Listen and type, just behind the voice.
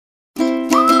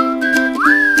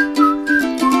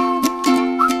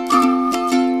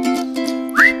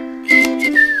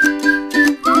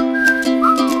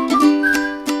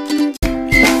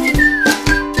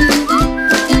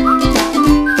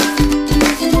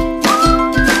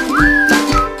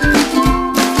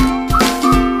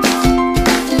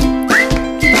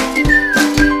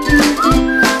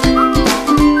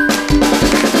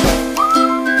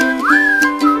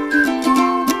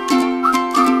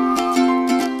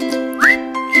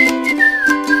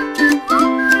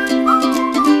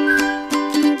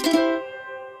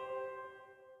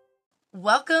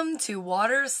Welcome to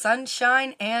Water,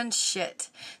 Sunshine, and Shit,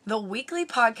 the weekly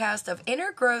podcast of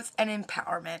inner growth and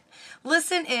empowerment.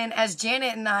 Listen in as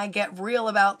Janet and I get real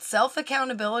about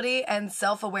self-accountability and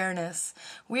self-awareness.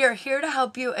 We are here to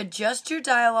help you adjust your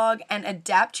dialogue and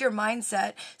adapt your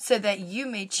mindset so that you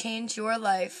may change your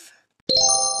life.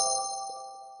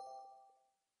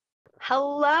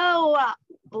 Hello,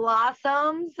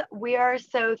 Blossoms. We are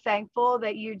so thankful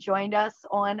that you joined us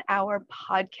on our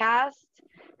podcast,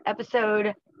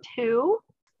 episode 2.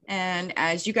 And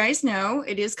as you guys know,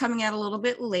 it is coming out a little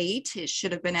bit late. It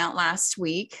should have been out last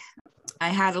week. I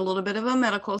had a little bit of a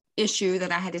medical issue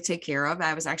that I had to take care of.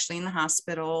 I was actually in the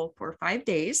hospital for 5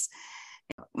 days.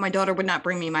 My daughter would not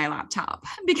bring me my laptop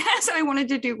because I wanted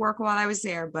to do work while I was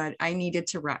there, but I needed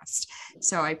to rest.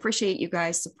 So I appreciate you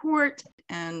guys' support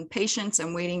and patience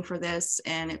and waiting for this,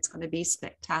 and it's going to be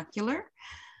spectacular.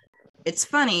 It's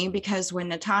funny because when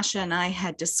Natasha and I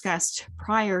had discussed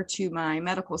prior to my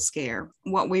medical scare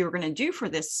what we were going to do for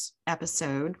this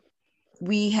episode,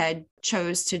 we had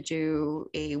chose to do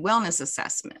a wellness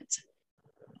assessment.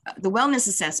 The wellness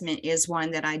assessment is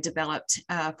one that I developed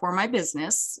for my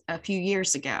business a few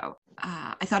years ago.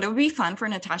 I thought it would be fun for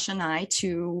Natasha and I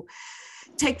to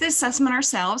take the assessment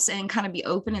ourselves and kind of be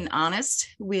open and honest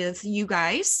with you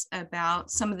guys about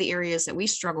some of the areas that we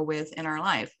struggle with in our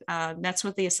life. That's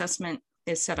what the assessment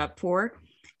is set up for.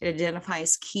 It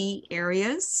identifies key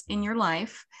areas in your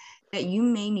life that you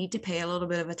may need to pay a little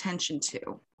bit of attention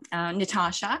to.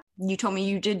 Natasha, you told me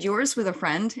you did yours with a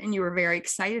friend and you were very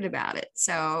excited about it.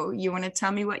 So you want to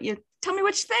tell me what you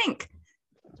think?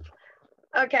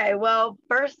 Okay, well,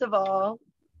 first of all,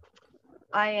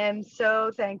 I am so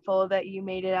thankful that you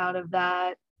made it out of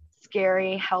that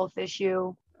scary health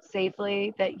issue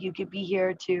safely, that you could be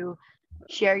here to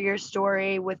share your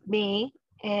story with me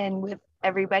and with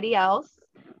everybody else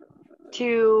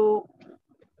to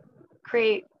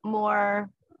create more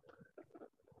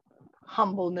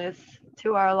humbleness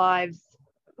to our lives.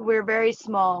 We're very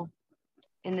small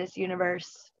in this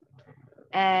universe,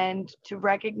 and to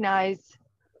recognize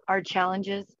our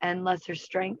challenges and lesser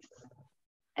strengths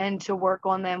and to work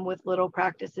on them with little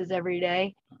practices every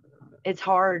day, it's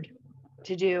hard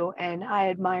to do. And I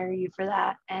admire you for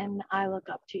that. And I look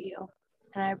up to you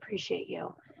and I appreciate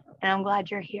you. And I'm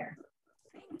glad you're here.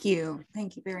 Thank you.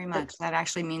 Thank you very much. That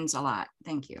actually means a lot.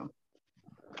 Thank you.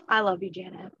 I love you,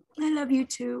 Janet. I love you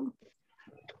too.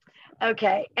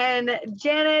 Okay. And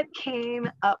Janet came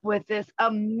up with this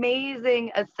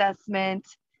amazing assessment.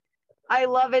 I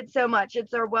love it so much.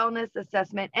 It's our wellness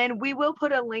assessment. And we will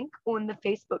put a link on the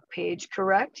Facebook page,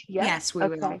 correct? Yes, we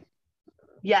will.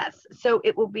 Yes. So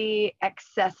it will be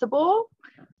accessible.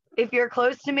 If you're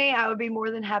close to me, I would be more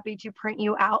than happy to print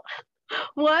you out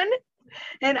one.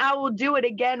 And I will do it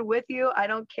again with you. I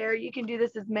don't care. You can do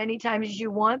this as many times as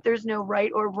you want. There's no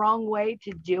right or wrong way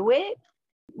to do it.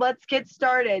 Let's get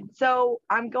started. So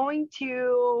I'm going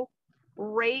to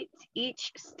rate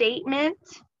each statement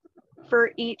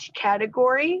for each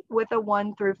category with a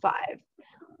 1 through 5.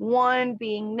 1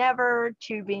 being never,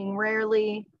 2 being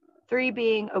rarely, 3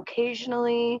 being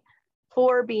occasionally,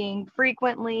 4 being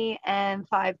frequently, and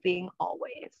 5 being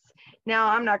always. Now,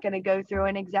 I'm not going to go through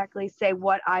and exactly say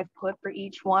what I've put for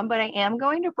each one, but I am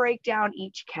going to break down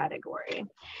each category.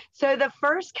 So the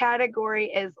first category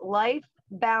is life,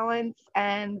 balance,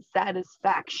 and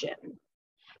satisfaction.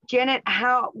 Janet,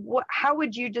 how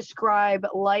would you describe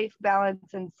life,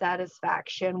 balance, and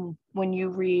satisfaction when you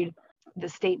read the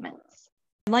statements?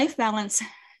 Life, balance,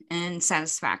 and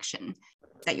satisfaction.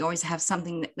 That you always have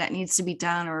something that needs to be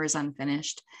done or is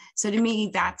unfinished. So to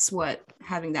me, that's what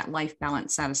having that life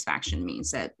balance satisfaction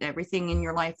means, that everything in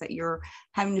your life that you're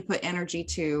having to put energy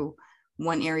to,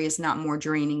 one area is not more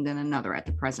draining than another at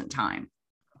the present time.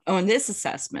 On this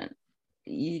assessment,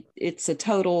 it's a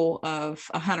total of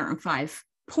 105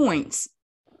 points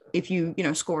if you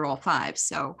scored all 5.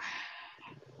 So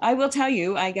I will tell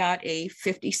you, I got a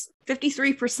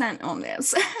 53% on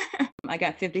this. I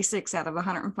got 56 out of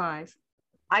 105.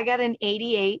 I got an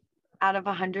 88 out of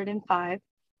 105.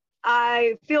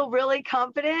 I feel really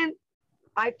confident.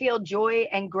 I feel joy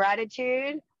and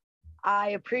gratitude.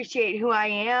 I appreciate who I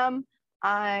am.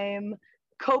 I'm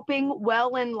coping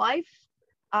well in life.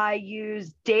 I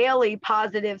use daily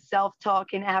positive self-talk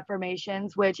and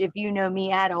affirmations, which if you know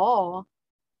me at all,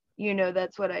 you know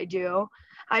that's what I do.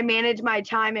 I manage my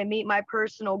time and meet my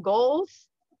personal goals.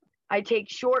 I take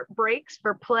short breaks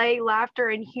for play, laughter,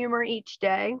 and humor each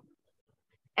day.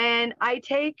 And I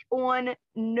take on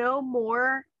no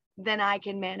more than I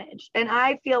can manage. And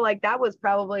I feel like that was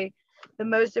probably the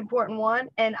most important one.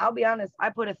 And I'll be honest, I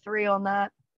put a 3 on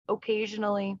that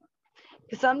occasionally.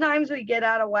 Sometimes we get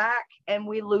out of whack and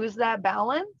we lose that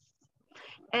balance.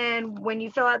 And when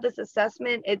you fill out this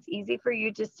assessment, it's easy for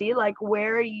you to see like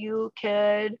where you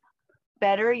could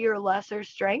better your lesser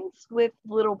strengths with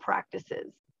little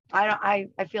practices. I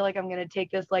feel like I'm going to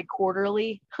take this like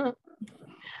quarterly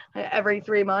every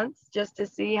 3 months just to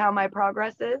see how my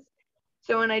progress is.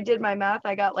 So when I did my math,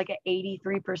 I got like an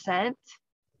 83%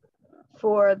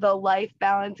 for the life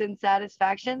balance and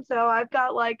satisfaction. So I've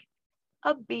got like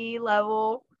a B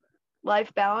level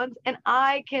life balance, and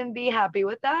I can be happy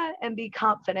with that and be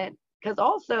confident, because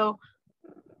also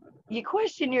you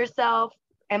question yourself,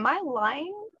 am I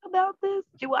lying about this?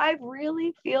 Do I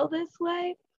really feel this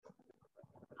way?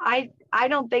 I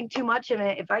don't think too much of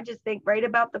it. If I just think right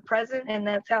about the present and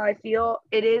that's how I feel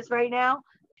it is right now,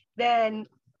 then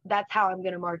that's how I'm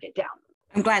going to mark it down.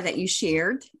 I'm glad that you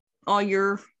shared all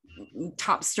your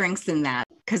top strengths in that,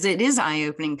 because it is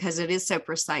eye-opening, because it is so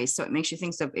precise. So it makes you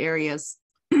think of areas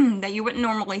that you wouldn't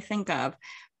normally think of.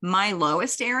 My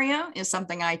lowest area is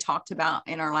something I talked about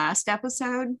in our last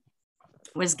episode,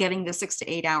 was getting the 6 to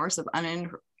 8 hours of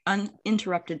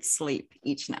uninterrupted sleep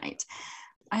each night.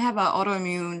 I have an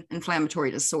autoimmune inflammatory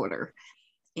disorder,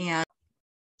 and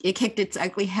it kicked its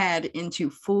ugly head into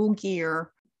full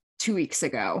gear 2 weeks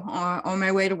ago on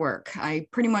my way to work. I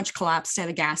pretty much collapsed at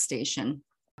a gas station.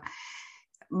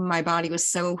 My body was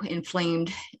so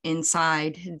inflamed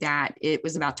inside that it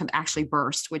was about to actually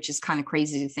burst, which is kind of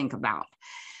crazy to think about.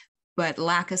 But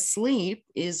lack of sleep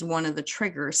is one of the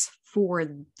triggers for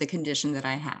the condition that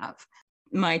I have.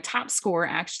 My top score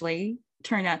actually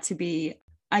turned out to be,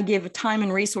 I give time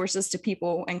and resources to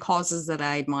people and causes that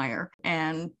I admire.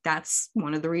 And that's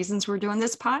one of the reasons we're doing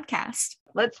this podcast.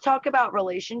 Let's talk about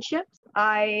relationships.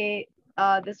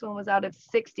 This one was out of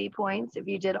 60 points. If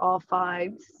you did all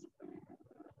fives,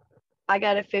 I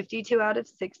got a 52 out of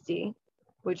 60,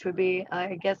 which would be,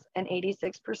 I guess, an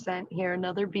 86% here,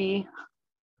 another B.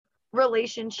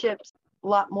 Relationships, a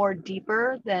lot more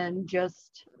deeper than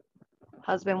just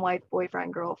husband, wife,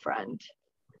 boyfriend, girlfriend.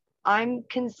 I'm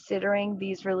considering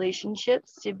these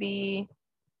relationships to be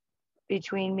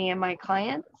between me and my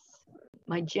clients,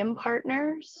 my gym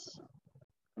partners,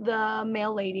 the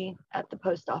mail lady at the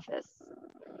post office.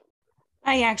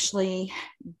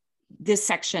 This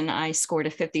section, I scored a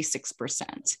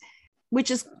 56%, which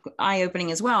is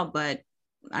eye-opening as well, but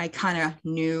I kind of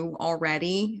knew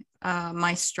already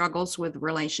my struggles with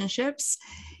relationships.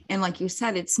 And like you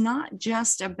said, it's not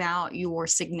just about your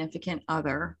significant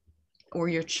other or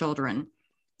your children.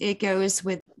 It goes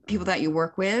with people that you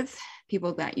work with,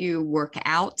 people that you work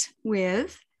out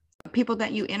with, people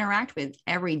that you interact with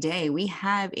every day. We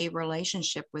have a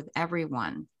relationship with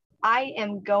everyone. I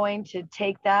am going to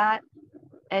take that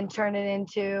and turn it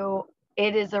into,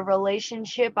 it is a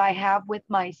relationship I have with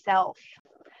myself.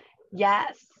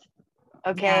 Yes.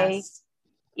 Okay. Yes.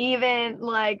 Even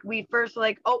like we first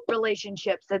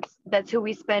relationships. That's who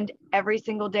we spend every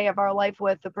single day of our life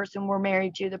with, the person we're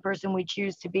married to, the person we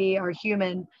choose to be, our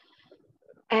human.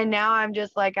 And now I'm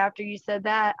just like, after you said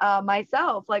that,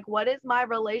 myself, like, what is my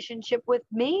relationship with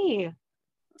me?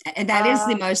 And that is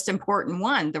the most important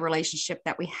one, the relationship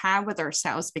that we have with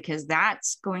ourselves, because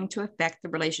that's going to affect the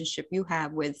relationship you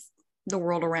have with the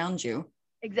world around you.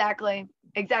 Exactly.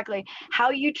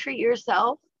 How you treat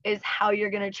yourself is how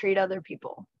you're going to treat other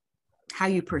people. How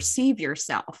you perceive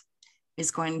yourself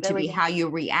is going to be how you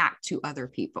react to other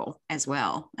people as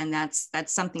well. And that's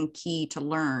something key to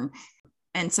learn.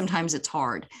 And sometimes it's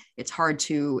hard. It's hard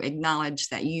to acknowledge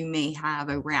that you may have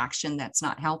a reaction that's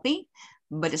not healthy,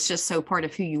 but it's just so part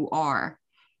of who you are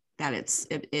that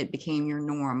it became your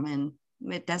norm, and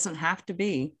it doesn't have to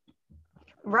be.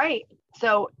 Right.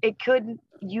 So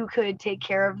you could take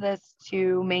care of this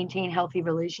to maintain healthy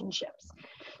relationships.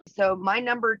 So my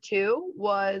number 2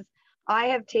 was, I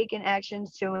have taken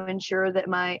actions to ensure that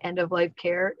my end of life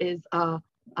care is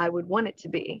I would want it to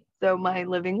be. So my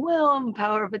living will and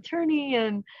power of attorney,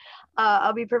 and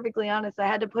I'll be perfectly honest, I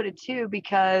had to put a 2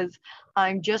 because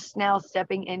I'm just now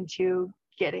stepping into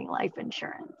getting life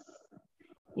insurance.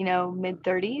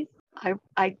 Mid-30s.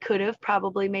 I could have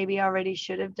probably maybe already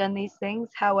should have done these things.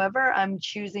 However, I'm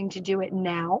choosing to do it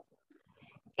now.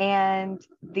 And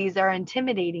these are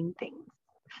intimidating things.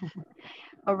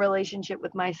 A relationship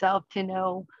with myself, to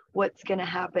know what's going to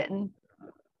happen,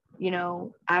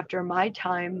 after my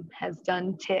time has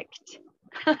done ticked.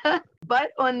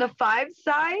 But on the 5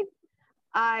 side,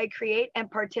 I create and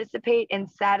participate in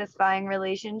satisfying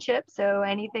relationships. So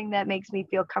anything that makes me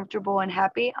feel comfortable and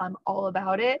happy, I'm all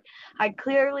about it. I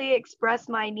clearly express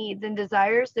my needs and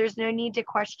desires. There's no need to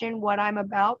question what I'm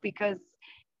about because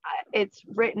it's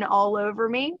written all over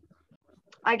me.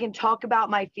 I can talk about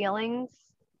my feelings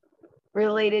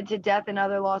related to death and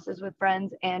other losses with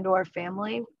friends and or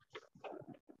family,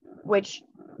 which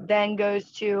then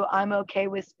goes to I'm okay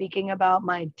with speaking about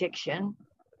my addiction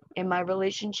in my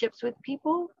relationships with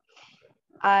people.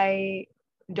 I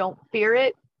don't fear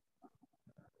it.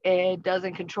 It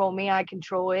doesn't control me. I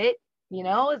control it,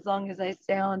 as long as I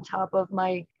stay on top of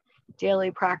my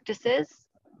daily practices.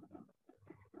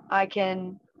 I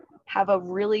can have a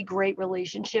really great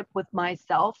relationship with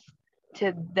myself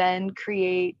to then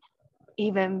create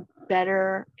even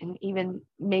better and even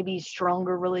maybe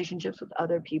stronger relationships with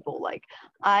other people. Like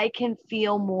I can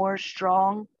feel more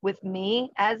strong with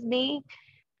me as me,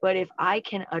 but if I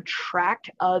can attract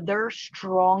other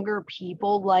stronger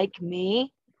people like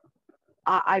me,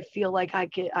 I feel like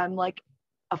I'm like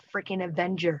a freaking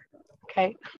Avenger.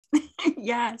 Okay.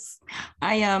 Yes.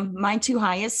 My two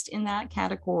highest in that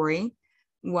category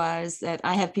was that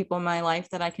I have people in my life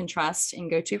that I can trust and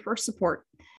go to for support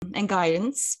and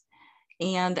guidance.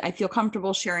 And I feel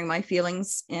comfortable sharing my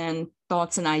feelings and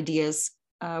thoughts and ideas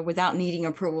without needing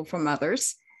approval from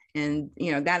others. And,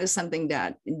 that is something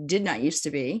that did not used to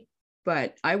be,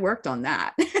 but I worked on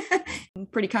that. I'm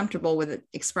pretty comfortable with it,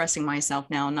 expressing myself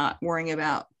now, not worrying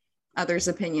about others'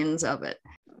 opinions of it.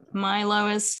 My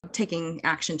lowest, taking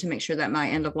action to make sure that my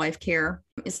end of life care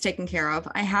is taken care of.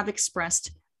 I have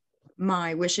expressed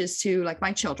my wishes to like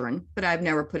my children, but I've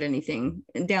never put anything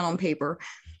down on paper.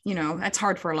 That's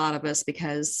hard for a lot of us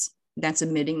because that's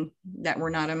admitting that we're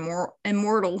not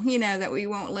immortal, that we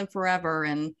won't live forever.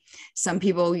 And some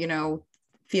people,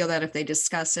 feel that if they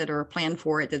discuss it or plan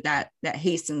for it, that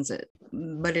hastens it.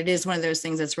 But it is one of those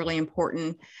things that's really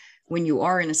important when you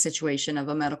are in a situation of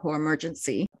a medical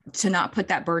emergency to not put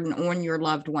that burden on your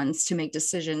loved ones to make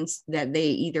decisions that they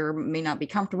either may not be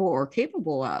comfortable or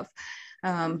capable of.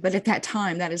 But at that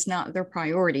time, that is not their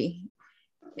priority.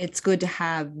 It's good to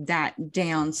have that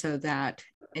down so that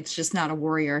it's just not a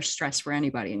worry or stress for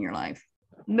anybody in your life.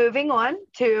 Moving on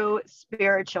to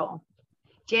spiritual.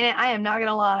 Janet, I am not going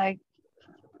to lie.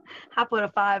 I put a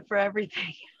 5 for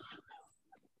everything.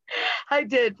 I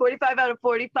did 45 out of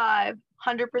 45,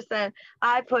 100%.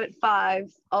 I put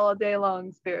 5s all day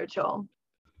long spiritual.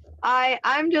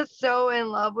 I'm just so in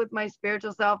love with my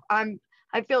spiritual self.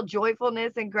 I feel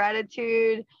joyfulness and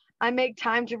gratitude. I make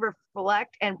time to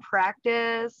reflect and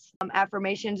practice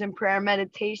affirmations and prayer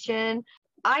meditation.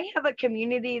 I have a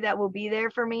community that will be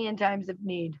there for me in times of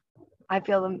need. I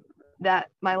feel that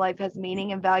my life has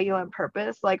meaning and value and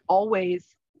purpose. Like always,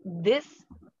 this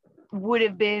would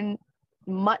have been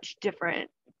much different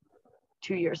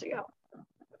 2 years ago,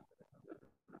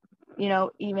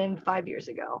 even 5 years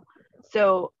ago.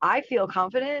 So I feel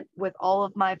confident with all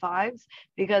of my 5s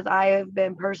because I have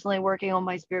been personally working on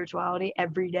my spirituality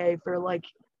every day for like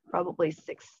probably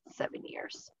 6-7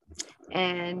 years.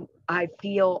 And I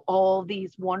feel all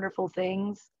these wonderful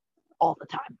things all the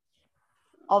time.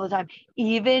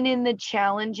 Even in the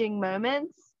challenging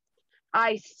moments,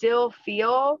 I still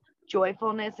feel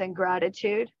joyfulness and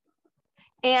gratitude.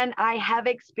 And I have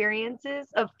experiences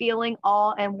of feeling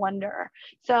awe and wonder.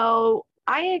 So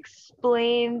I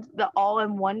explained the awe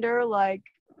and wonder, like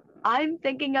I'm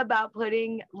thinking about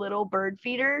putting little bird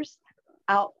feeders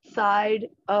outside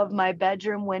of my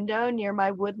bedroom window near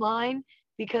my wood line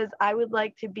because I would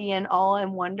like to be in awe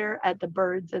and wonder at the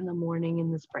birds in the morning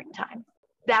in the springtime.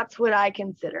 That's what I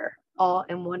consider awe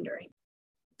and wondering.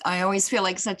 I always feel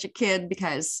like such a kid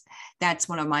because that's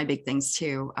one of my big things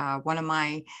too. One of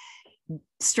my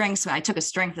strengths, I took a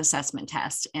strength assessment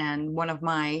test, and one of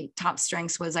my top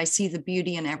strengths was I see the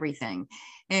beauty in everything.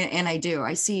 And I do.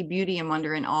 I see beauty and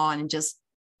wonder and awe and just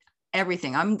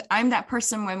everything. I'm that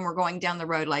person when we're going down the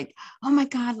road, like, oh my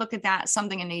God, look at that,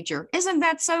 something in nature. Isn't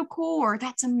that so cool? Or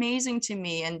that's amazing to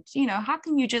me. And, how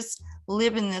can you just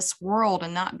live in this world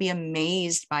and not be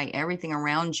amazed by everything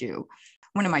around you?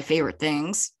 One of my favorite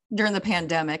things during the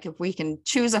pandemic, if we can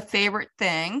choose a favorite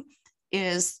thing,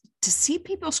 is to see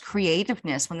people's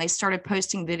creativeness when they started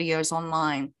posting videos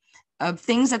online of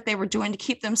things that they were doing to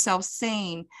keep themselves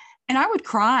sane. And I would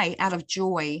cry out of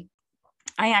joy.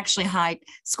 I actually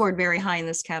scored very high in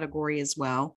this category as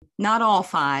well. Not all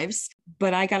 5s,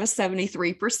 but I got a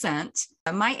 73%.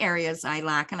 My areas I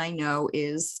lack and I know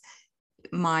is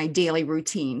my daily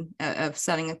routine of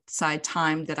setting aside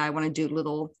time that I want to do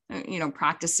little,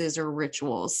 practices or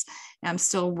rituals. I'm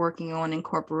still working on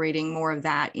incorporating more of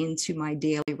that into my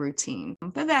daily routine,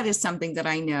 but that is something that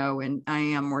I know and I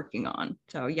am working on.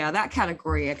 So yeah, that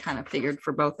category I kind of figured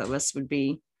for both of us would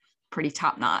be pretty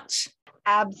top notch.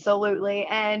 Absolutely.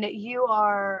 And you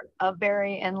are a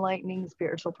very enlightening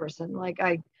spiritual person. Like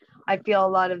I feel a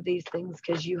lot of these things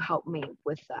because you help me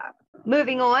with that.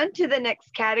 Moving on to the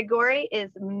next category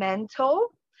is mental.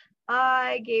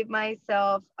 I gave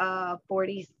myself a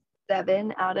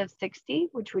 47 out of 60,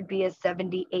 which would be a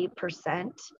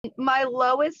 78%. My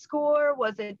lowest score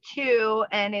was a 2,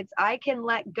 and it's I can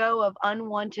let go of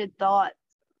unwanted thoughts.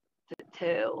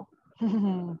 2.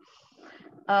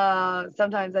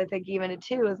 Sometimes I think even a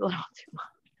 2 is a little too much.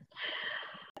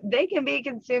 They can be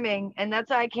consuming, and that's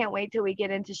why I can't wait till we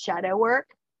get into shadow work.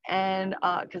 And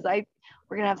because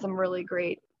we're gonna have some really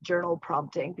great journal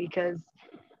prompting, because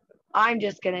I'm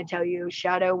just gonna tell you,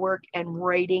 shadow work and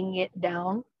writing it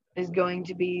down is going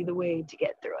to be the way to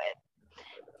get through it.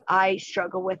 I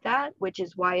struggle with that, which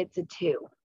is why it's a 2.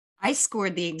 I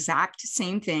scored the exact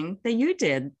same thing that you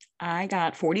did. I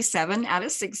got 47 out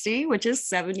of 60, which is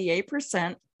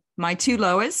 78%. My 2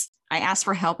 lowest, I asked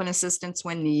for help and assistance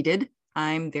when needed.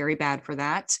 I'm very bad for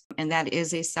that. And that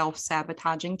is a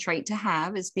self-sabotaging trait to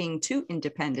have, is being too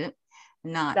independent.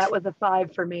 That was a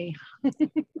 5 for me.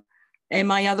 And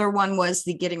my other one was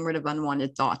the getting rid of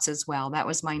unwanted thoughts as well. That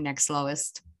was my next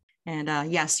lowest.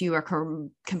 And yes, you are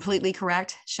completely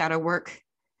correct. Shadow work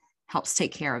helps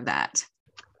take care of that.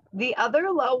 The other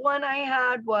low one I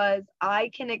had was I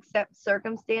can accept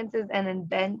circumstances and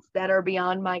events that are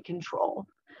beyond my control.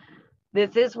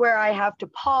 This is where I have to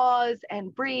pause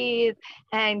and breathe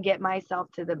and get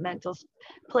myself to the mental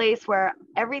place where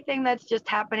everything that's just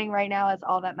happening right now is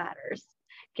all that matters.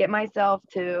 Get myself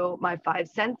to my 5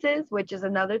 senses, which is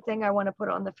another thing I want to put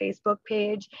on the Facebook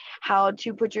page, how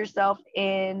to put yourself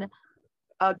in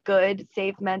a good,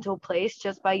 safe mental place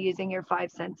just by using your 5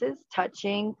 senses: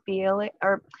 touching, feeling,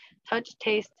 or touch,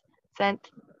 taste, scent,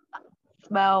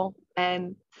 smell,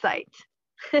 and sight.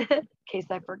 In case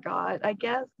I forgot, I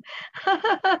guess.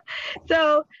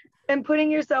 So, and putting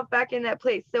yourself back in that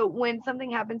place. So when something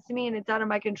happens to me and it's out of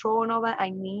my control and all that, I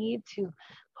need to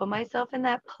put myself in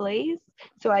that place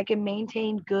so I can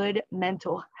maintain good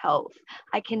mental health.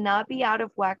 I cannot be out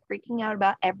of whack, freaking out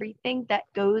about everything that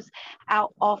goes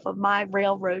out off of my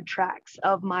railroad tracks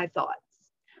of my thoughts.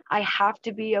 I have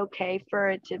to be okay for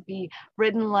it to be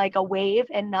ridden like a wave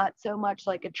and not so much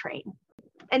like a train.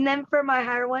 And then for my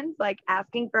higher ones, like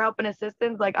asking for help and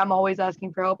assistance, like I'm always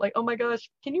asking for help, like, oh my gosh,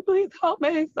 can you please help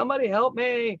me? Somebody help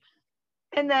me.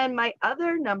 And then my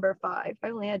other number 5, I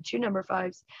only had 2 number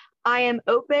 5s. I am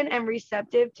open and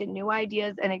receptive to new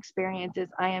ideas and experiences.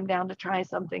 I am down to try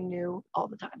something new all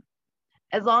the time,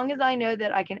 as long as I know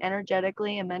that I can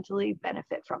energetically and mentally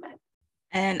benefit from it.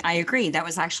 And I agree. That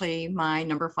was actually my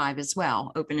number 5 as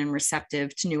well, open and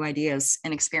receptive to new ideas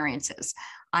and experiences.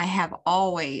 I have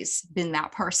always been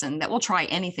that person that will try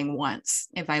anything once.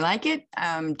 If I like it,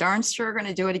 I'm darn sure going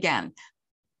to do it again.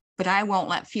 But I won't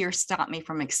let fear stop me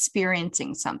from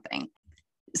experiencing something.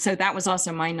 So that was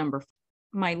also my number.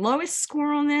 My lowest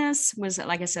score on this was,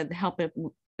 like I said, the help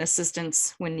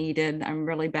assistance when needed. I'm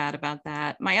really bad about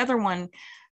that. My other one,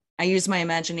 I use my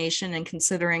imagination and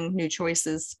considering new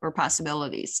choices or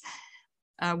possibilities.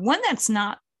 One that's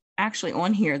not actually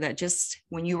on here that just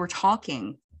when you were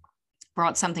talking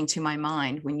brought something to my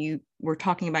mind when you were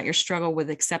talking about your struggle with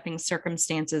accepting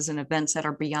circumstances and events that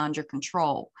are beyond your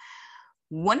control.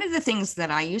 One of the things that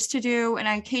I used to do, and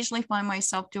I occasionally find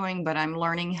myself doing, but I'm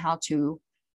learning how to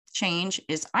change,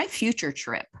 is I future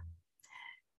trip.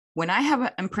 When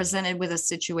I'm presented with a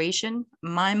situation,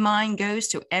 my mind goes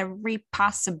to every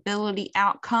possibility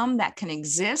outcome that can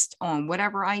exist on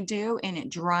whatever I do, and it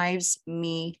drives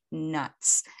me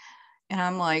nuts. And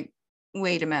I'm like,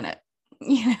 wait a minute,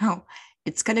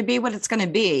 it's going to be what it's going to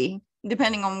be,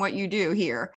 depending on what you do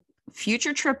here.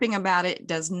 Future tripping about it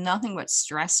does nothing but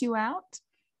stress you out.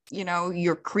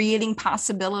 You're creating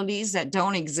possibilities that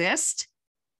don't exist.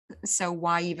 So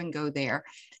why even go there?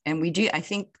 And I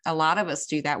think a lot of us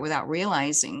do that without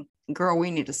realizing, girl, we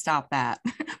need to stop that.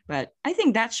 But I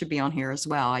think that should be on here as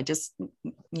well.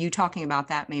 You talking about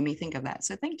that made me think of that.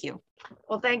 So thank you.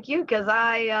 Well, thank you, because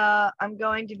I'm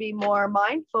going to be more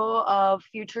mindful of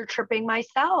future tripping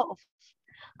myself.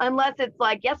 Unless it's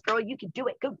like, yes, girl, you can do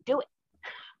it. Go do it.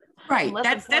 Right.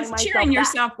 That's cheering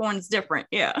yourself on is different.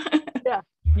 Yeah.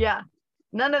 Yeah.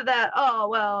 None of that. Oh,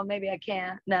 well, maybe I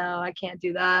can't. No, I can't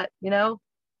do that.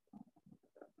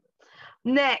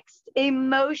 Next,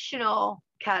 emotional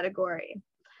category.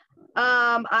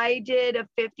 I did a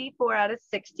 54 out of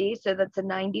 60, so that's a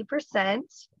 90%.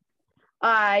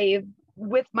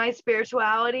 With my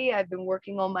spirituality, I've been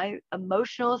working on my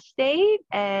emotional state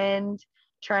and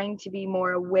trying to be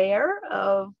more aware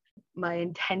of my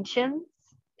intentions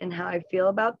and how I feel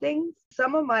about things.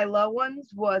 Some of my low ones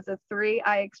was a 3.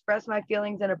 I express my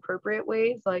feelings in appropriate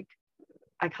ways. Like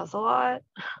I cuss a lot.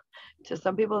 To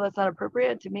some people, that's not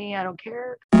appropriate. To me, I don't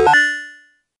care.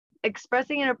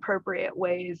 expressing in appropriate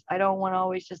ways. I don't want to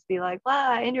always just be like,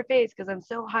 wow, in your face, because I'm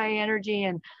so high energy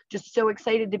and just so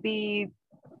excited to be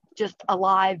just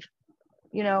alive.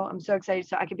 I'm so excited.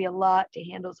 So I could be a lot to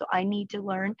handle. So I need to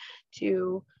learn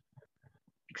to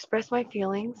express my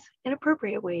feelings in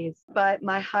appropriate ways. But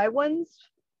my high ones,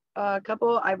 I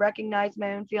recognize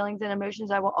my own feelings and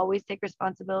emotions. I will always take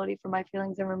responsibility for my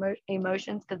feelings and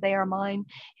emotions because they are mine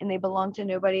and they belong to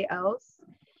nobody else.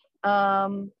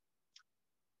 And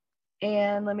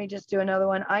let me just do another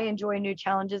one. I enjoy new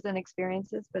challenges and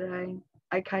experiences, but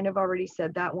I kind of already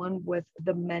said that one with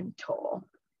the mental.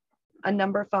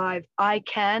 Number 5, I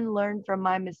can learn from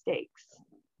my mistakes.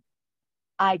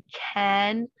 I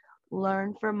can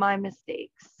learn from my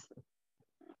mistakes.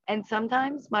 And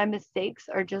sometimes my mistakes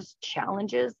are just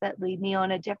challenges that lead me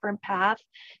on a different path.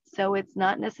 So it's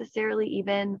not necessarily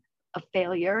even a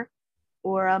failure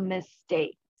or a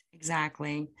mistake.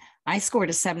 Exactly. I scored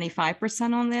a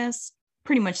 75% on this,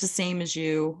 pretty much the same as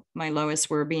you. My lowest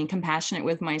were being compassionate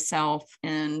with myself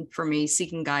and for me,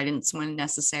 seeking guidance when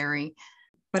necessary.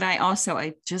 But I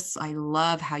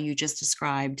love how you just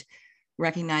described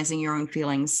recognizing your own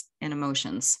feelings and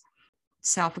emotions.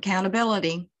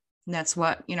 Self-accountability. That's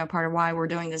what, part of why we're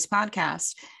doing this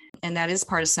podcast. And that is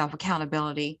part of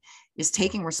self-accountability, is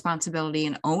taking responsibility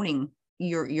and owning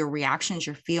your reactions,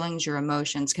 your feelings, your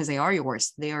emotions, because they are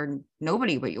yours. They are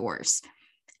nobody but yours.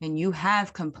 And you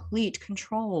have complete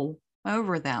control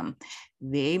over them.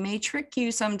 They may trick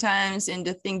you sometimes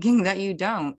into thinking that you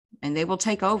don't, and they will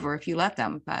take over if you let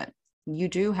them, but you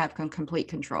do have complete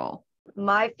control.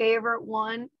 My favorite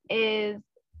one is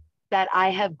that I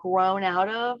have grown out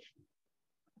of.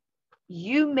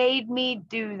 You made me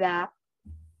do that.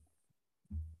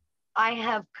 I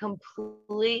have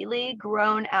completely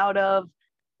grown out of,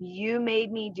 you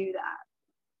made me do that.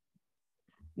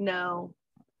 No,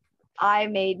 I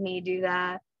made me do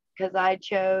that because I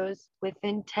chose with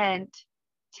intent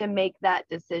to make that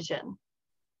decision.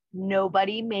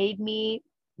 Nobody made me,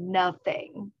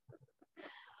 nothing.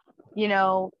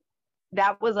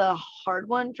 That was a hard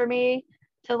one for me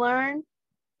to learn.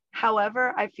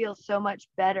 However, I feel so much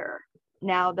better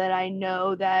now that I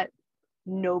know that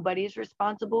nobody's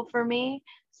responsible for me.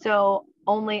 So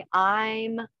only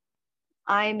I'm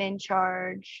in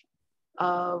charge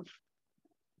of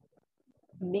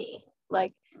me.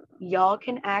 Like, y'all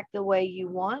can act the way you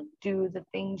want, do the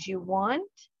things you want.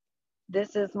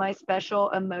 This is my special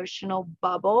emotional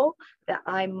bubble that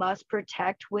I must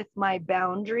protect with my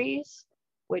boundaries,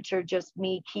 which are just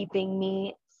me keeping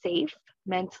me safe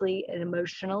mentally and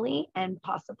emotionally and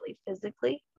possibly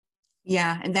physically.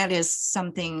 Yeah, and that is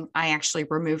something I actually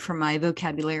removed from my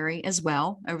vocabulary as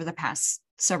well over the past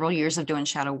several years of doing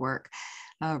shadow work,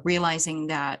 realizing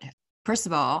that, first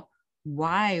of all,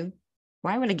 why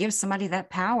would I give somebody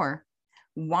that power?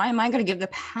 Why am I going to give the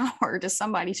power to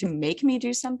somebody to make me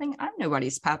do something? I'm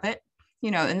nobody's puppet,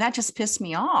 and that just pissed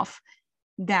me off,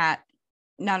 that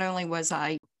not only was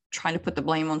I trying to put the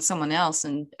blame on someone else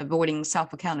and avoiding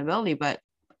self-accountability, but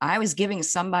I was giving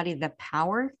somebody the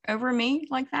power over me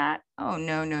like that. Oh,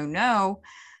 no.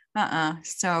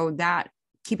 So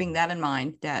keeping that in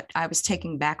mind, that I was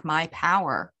taking back my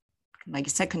power, like I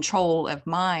said, control of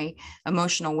my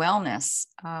emotional wellness,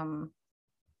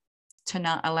 to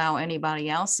not allow anybody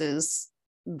else's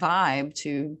vibe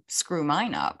to screw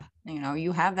mine up.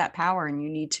 You have that power and you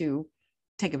need to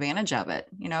take advantage of it,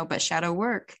 but shadow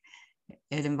work,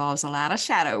 it involves a lot of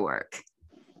shadow work.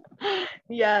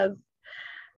 Yes.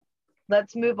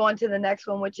 Let's move on to the next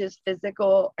one, which is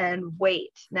physical and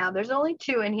weight. Now, there's only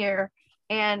 2 in here,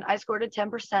 and I scored a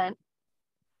 10%,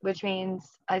 which means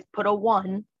I put a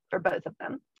 1 for both of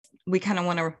them. We kind of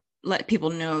want to let people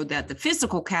know that the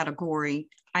physical category,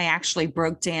 I actually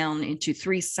broke down into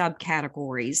 3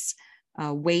 subcategories: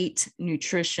 weight,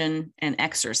 nutrition, and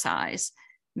exercise,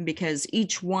 because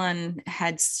each one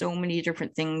had so many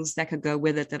different things that could go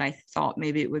with it that I thought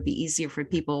maybe it would be easier for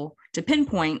people to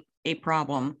pinpoint a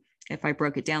problem if I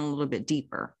broke it down a little bit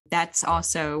deeper. That's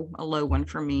also a low one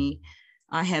for me.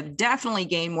 I have definitely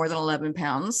gained more than 11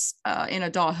 pounds in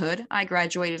adulthood. I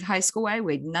graduated high school, I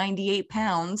weighed 98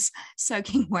 pounds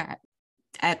soaking wet.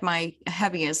 At my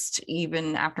heaviest,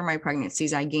 even after my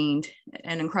pregnancies, I gained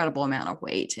an incredible amount of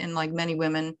weight. And like many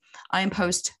women, I am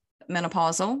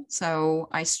postmenopausal, so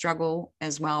I struggle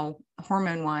as well,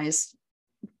 hormone-wise,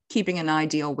 keeping an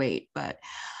ideal weight. But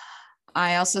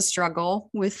I also struggle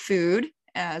with food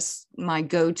as my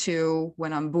go-to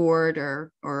when I'm bored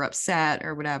or upset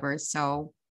or whatever.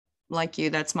 So like you,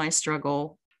 that's my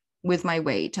struggle with my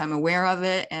weight. I'm aware of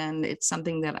it, and it's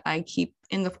something that I keep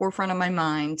in the forefront of my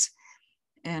mind,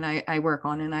 and I work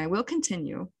on, and I will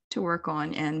continue to work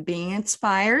on, and being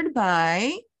inspired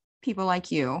by people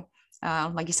like you.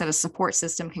 Like you said, a support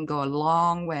system can go a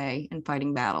long way in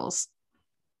fighting battles.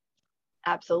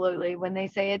 Absolutely. When they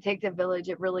say it takes a village,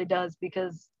 it really does,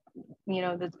 because,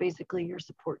 that's basically your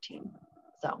support team.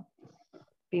 So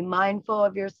be mindful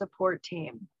of your support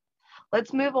team.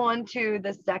 Let's move on to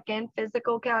the second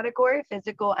physical category,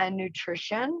 physical and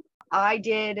nutrition. I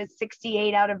did a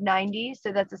 68 out of 90,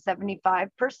 so that's a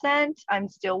 75%. I'm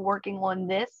still working on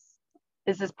this.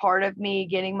 This is part of me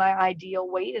getting my ideal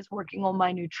weight, is working on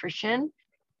my nutrition.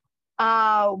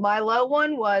 My low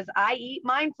one was I eat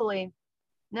mindfully.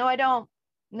 No, I don't.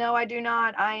 No, I do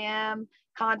not. I am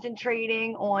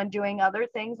concentrating on doing other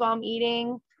things while I'm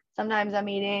eating. Sometimes I'm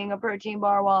eating a protein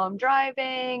bar while I'm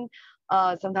driving.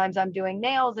 Sometimes I'm doing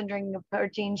nails and drinking a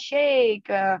protein shake.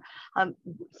 I'm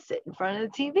sitting in front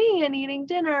of the TV and eating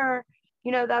dinner.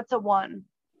 That's a one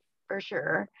for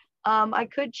sure. I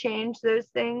could change those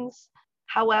things.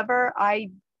 However, I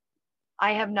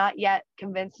have not yet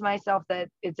convinced myself that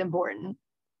it's important.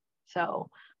 So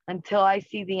until I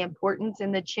see the importance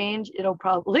in the change, it'll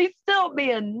probably still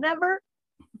be a never,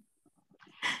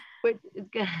 which is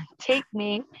going to take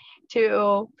me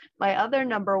to my other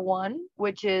number one,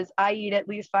 which is I eat at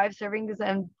least 5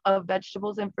 servings of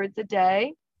vegetables and fruits a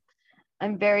day.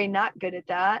 I'm very not good at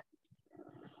that,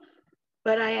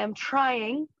 but I am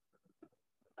trying.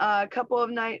 A couple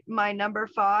of my number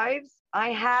 5s, I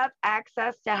have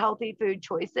access to healthy food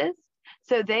choices.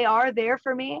 So they are there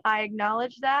for me. I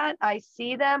acknowledge that. I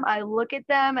see them. I look at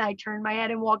them. I turn my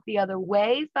head and walk the other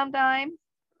way sometimes.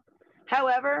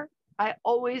 However, I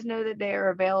always know that they are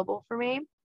available for me.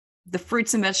 The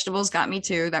fruits and vegetables got me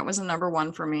too. That was a number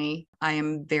one for me. I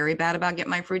am very bad about getting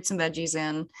my fruits and veggies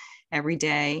in every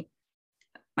day.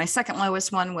 My second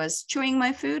lowest one was chewing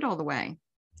my food all the way.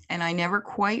 And I never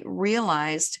quite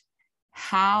realized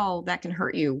how that can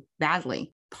hurt you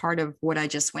badly. Part of what I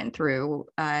just went through,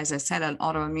 as I said, an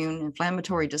autoimmune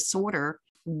inflammatory disorder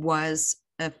was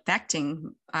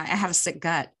affecting, I had a sick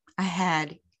gut. I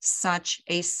had such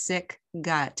a sick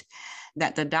gut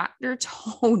that the doctor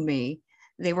told me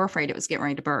they were afraid it was getting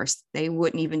ready to burst. They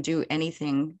wouldn't even do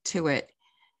anything to it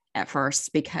at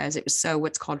first because it was so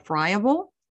what's called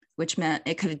friable, which meant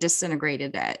it could have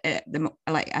disintegrated at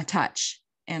like a touch.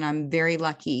 And I'm very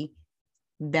lucky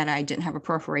that I didn't have a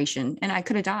perforation and I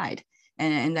could have died.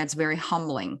 And that's very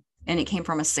humbling. And it came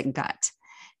from a sick gut.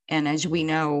 And as we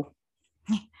know,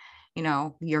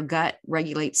 your gut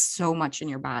regulates so much in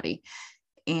your body.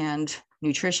 And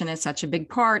nutrition is such a big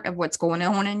part of what's going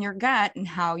on in your gut and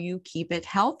how you keep it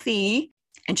healthy.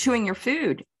 And chewing your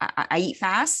food. I eat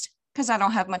fast because I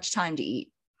don't have much time to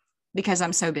eat because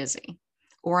I'm so busy.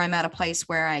 Or I'm at a place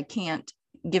where I can't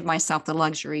give myself the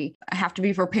luxury. I have to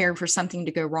be prepared for something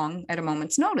to go wrong at a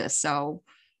moment's notice. So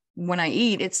when I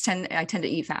eat, I tend to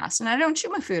eat fast and I don't chew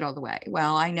my food all the way.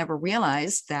 Well, I never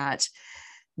realized that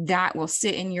will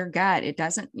sit in your gut. It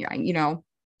doesn't,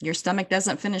 your stomach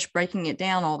doesn't finish breaking it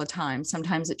down all the time.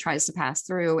 Sometimes it tries to pass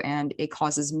through and it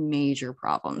causes major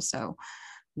problems. So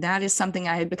that is something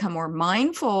I had become more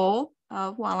mindful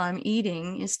of while I'm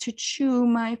eating, is to chew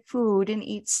my food and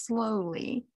eat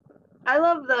slowly. I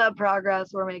love the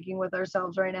progress we're making with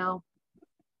ourselves right now.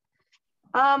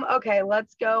 Okay,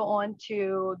 let's go on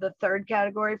to the third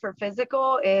category for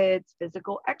physical. It's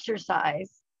physical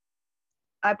exercise.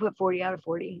 I put 40 out of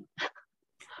 40.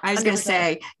 I was going to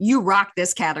say, you rock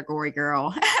this category,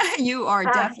 girl. You are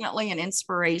definitely an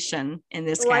inspiration in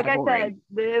this category. Like I said,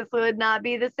 this would not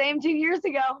be the same 2 years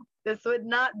ago. This would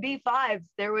not be 5s.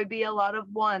 There would be a lot of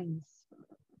 1s.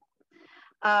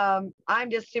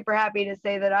 I'm just super happy to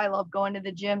say that I love going to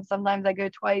the gym. Sometimes I go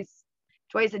twice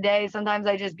a day. Sometimes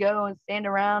I just go and stand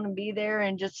around and be there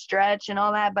and just stretch and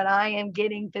all that. But I am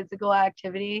getting physical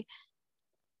activity.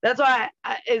 That's why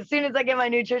as soon as I get my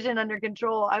nutrition under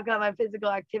control, I've got my physical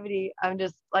activity. I'm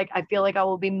just like, I feel like I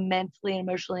will be mentally and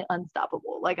emotionally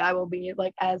unstoppable. Like I will be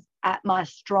like as at my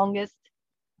strongest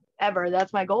ever.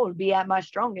 That's my goal, to be at my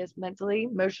strongest mentally,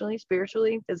 emotionally,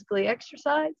 spiritually, physically,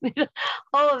 exercise,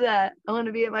 all of that. I want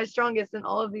to be at my strongest in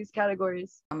all of these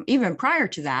categories. Even prior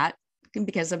to that,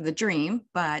 because of the dream,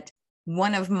 but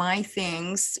one of my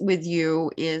things with you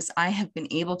is I have been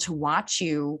able to watch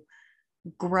you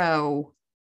grow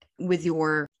with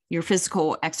your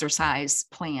physical exercise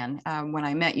plan. When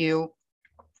I met you,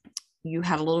 you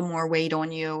had a little more weight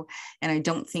on you, and I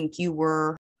don't think you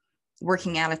were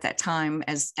working out at that time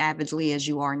as avidly as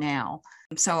you are now.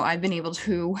 So I've been able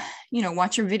to,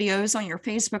 watch your videos on your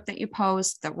Facebook that you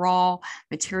post, the raw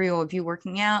material of you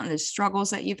working out and the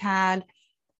struggles that you've had.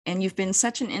 And you've been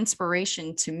such an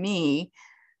inspiration to me,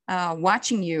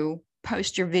 watching you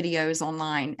post your videos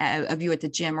online of you at the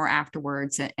gym or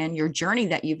afterwards, and your journey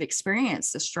that you've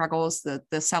experienced, the struggles,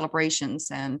 the celebrations.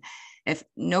 And if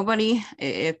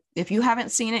you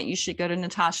haven't seen it, you should go to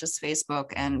Natasha's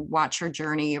Facebook and watch her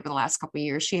journey over the last couple of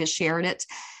years. She has shared it,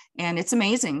 and it's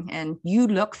amazing. And you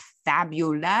look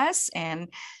fabulous,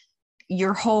 and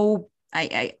your whole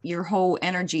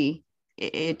energy,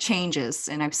 it changes.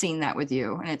 And I've seen that with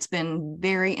you, and it's been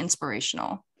very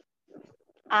inspirational.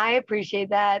 I appreciate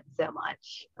that so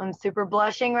much. I'm super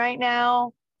blushing right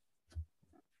now,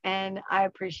 and I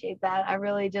appreciate that. I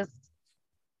really just,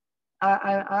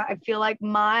 I feel like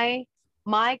my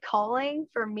calling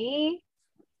for me,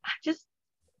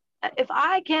 if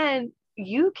I can,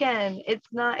 you can.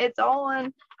 It's all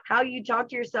on how you talk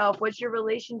to yourself. What's your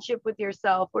relationship with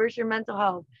yourself? Where's your mental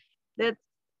health?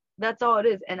 That's all it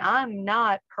is. And I'm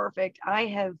not perfect. I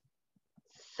have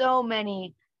so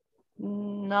many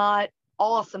not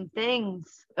awesome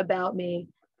things about me,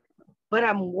 but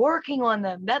I'm working on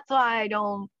them. That's why I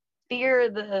don't fear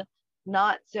the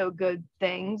not so good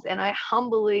things. And I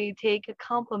humbly take a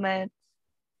compliment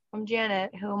from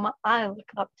Janet, whom I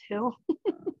look up to.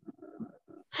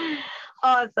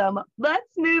 Awesome.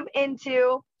 Let's move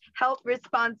into health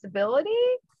responsibility.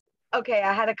 Okay,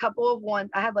 I had a couple of ones.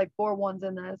 I had like 4 ones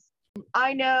in this.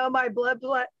 I know my blood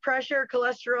pressure,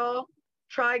 cholesterol,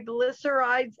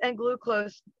 triglycerides, and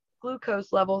glucose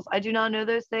levels. I do not know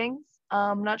those things.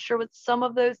 I'm not sure what some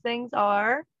of those things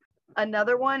are.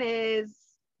 Another one is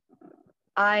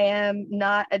I am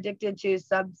not addicted to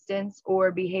substance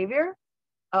or behavior.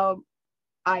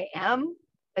 I am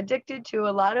addicted to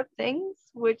a lot of things,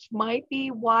 which might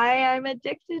be why I'm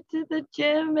addicted to the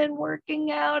gym and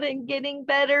working out and getting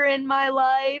better in my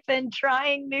life and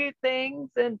trying new things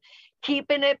and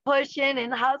keeping it pushing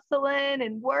and hustling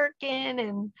and working.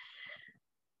 And,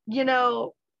 you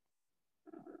know,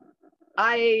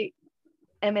 I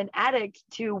am an addict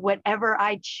to whatever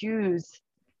I choose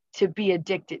to be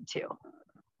addicted to.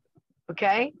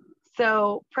 Okay?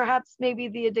 So perhaps maybe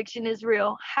the addiction is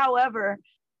real. However,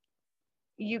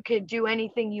 you could do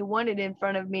anything you wanted in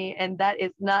front of me, and that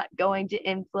is not going to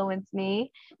influence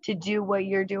me to do what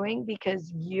you're doing,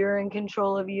 because you're in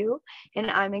control of you and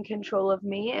I'm in control of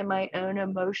me and my own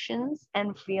emotions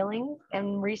and feelings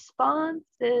and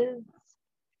responses,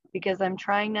 because I'm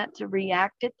trying not to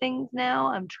react to things now.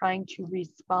 I'm trying to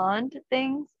respond to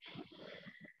things.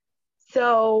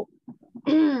 So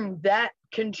that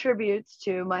contributes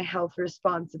to my health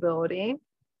responsibility.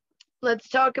 Let's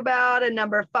talk about a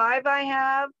number 5 I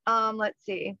have. Let's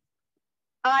see.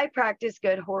 I practice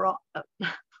good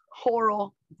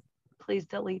oral. Please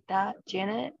delete that,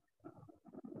 Janet.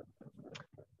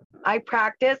 I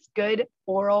practice good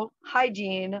oral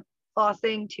hygiene,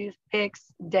 flossing,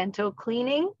 toothpicks, dental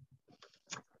cleaning.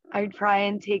 I try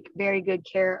and take very good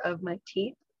care of my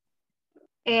teeth.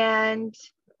 And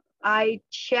I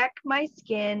check my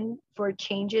skin for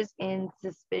changes in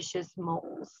suspicious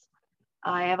moles.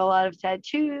 I have a lot of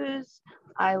tattoos.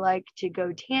 I like to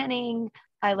go tanning.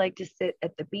 I like to sit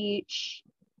at the beach.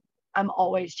 I'm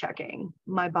always checking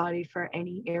my body for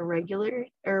any irregular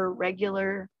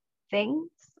things.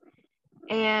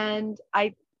 And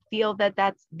I feel that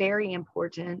that's very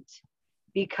important,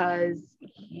 because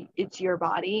it's your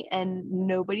body and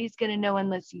nobody's going to know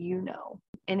unless you know.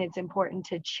 And it's important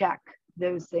to check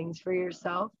those things for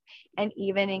yourself. And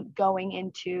even in going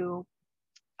into,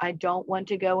 I don't want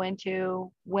to go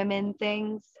into women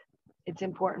things. It's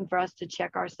important for us to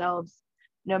check ourselves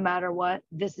no matter what.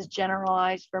 This is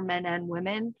generalized for men and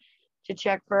women, to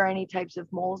check for any types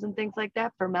of moles and things like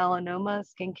that, for melanoma,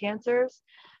 skin cancers.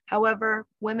 However,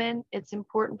 women, it's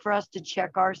important for us to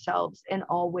check ourselves in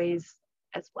all ways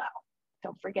as well.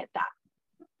 Don't forget that.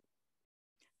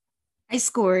 I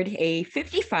scored a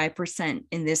 55%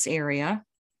 in this area.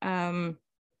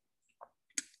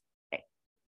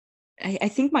 I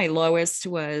think my lowest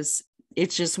was,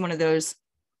 it's just one of those,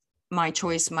 my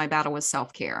choice, my battle with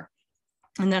self-care.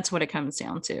 And that's what it comes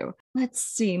down to. Let's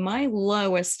see, my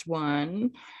lowest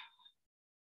one.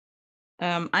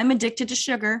 I'm addicted to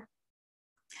sugar.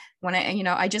 When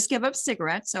I just gave up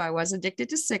cigarettes. So I was addicted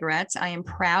to cigarettes. I am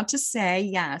proud to say,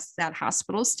 yes, that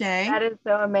hospital stay. That is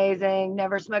so amazing.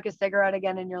 Never smoke a cigarette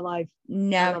again in your life.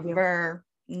 Never.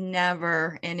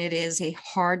 And it is a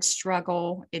hard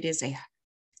struggle. It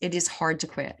is hard to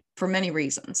quit for many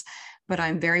reasons, but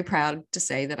I'm very proud to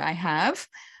say that I have.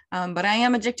 But I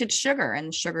am addicted to sugar,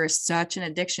 and sugar is such an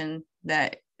addiction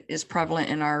that is prevalent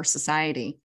in our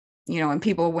society. And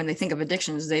people, when they think of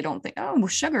addictions, they don't think, oh,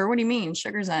 sugar, what do you mean?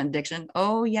 Sugar's not an addiction.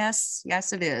 Oh, yes,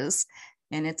 it is.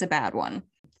 And it's a bad one.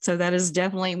 So that is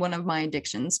definitely one of my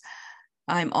addictions.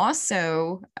 I'm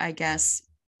also, I guess,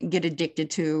 get addicted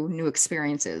to new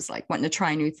experiences, like wanting to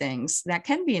try new things. That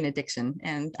can be an addiction.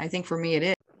 And I think for me, it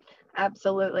is.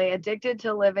 Absolutely. Addicted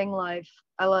to living life.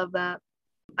 I love that.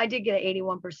 I did get an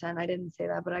 81%. I didn't say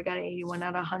that, but I got an 81 out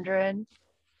of 100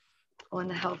 on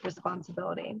the health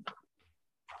responsibility.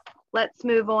 Let's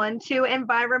move on to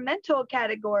environmental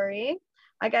category.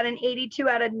 I got an 82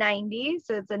 out of 90,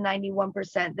 so it's a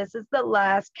 91%. This is the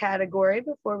last category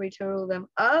before we total them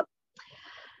up.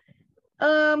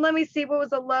 Let me see, what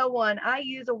was a low one? I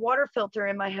use a water filter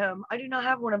in my home. I do not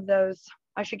have one of those.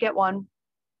 I should get one,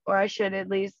 or I should at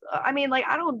least. I mean, like,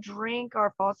 I don't drink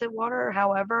our faucet water.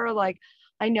 However, like,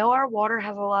 I know our water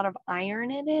has a lot of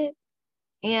iron in it,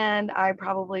 and I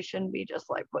probably shouldn't be just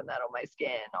like putting that on my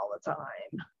skin all the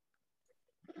time.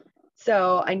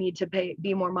 So I need to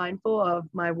be more mindful of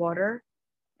my water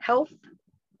health.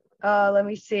 Let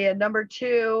me see. At number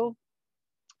 2,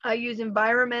 I use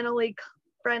environmentally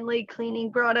friendly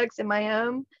cleaning products in my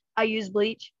home. I use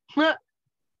bleach. I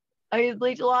use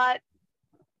bleach a lot.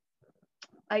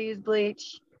 I use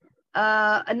bleach.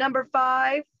 Number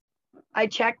 5, I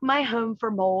check my home for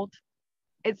mold.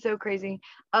 It's so crazy.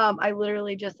 I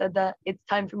literally just said that it's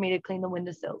time for me to clean the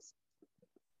windowsills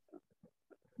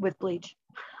with bleach.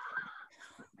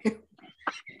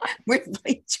 With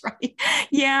bleach, right?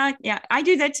 Yeah. I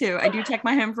do that too. I do check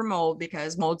my home for mold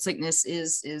because mold sickness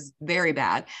is very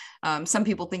bad. Some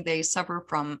people think they suffer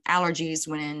from allergies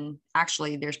when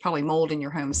actually there's probably mold in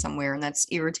your home somewhere, and that's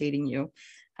irritating you.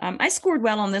 I scored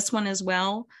well on this one as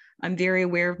well. I'm very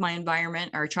aware of my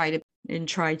environment, or try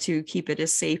to keep it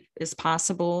as safe as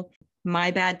possible. My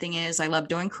bad thing is I love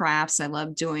doing crafts. I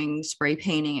love doing spray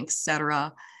painting,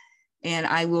 etc. And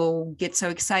I will get so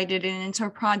excited and into a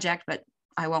project, but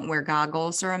I won't wear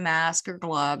goggles or a mask or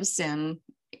gloves. And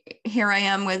here I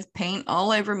am with paint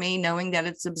all over me, knowing that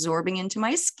it's absorbing into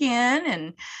my skin,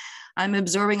 and I'm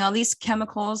absorbing all these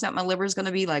chemicals that my liver is going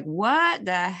to be like, what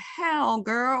the hell,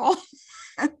 girl?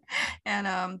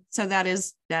 And so that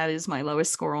is my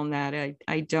lowest score on that.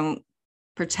 I don't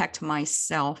protect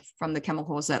myself from the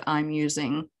chemicals that I'm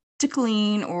using to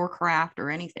clean or craft or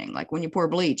anything. Like when you pour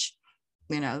bleach,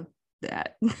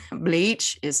 that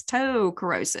bleach is so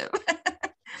corrosive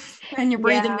and you're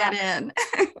breathing that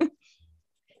in.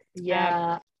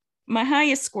 Yeah. My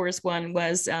highest scores one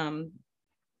was, I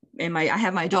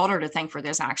have my daughter to thank for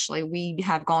this. Actually, we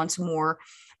have gone to more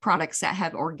products that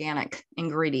have organic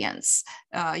ingredients,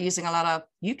 using a lot of,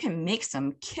 you can make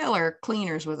some killer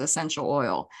cleaners with essential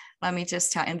oil. Let me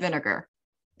just tell, and vinegar,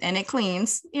 and it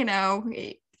cleans,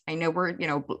 I know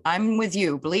I'm with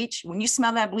you. Bleach, when you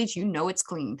smell that bleach, it's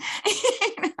clean.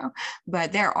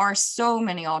 But there are so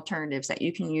many alternatives that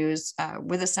you can use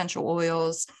with essential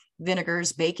oils,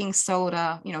 vinegars, baking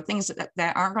soda, things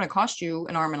that aren't going to cost you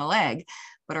an arm and a leg,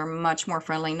 but are much more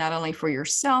friendly, not only for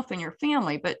yourself and your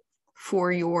family, but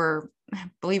for your,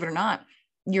 believe it or not,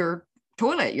 your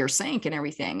toilet, your sink and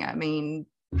everything. I mean,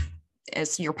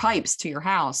 as your pipes to your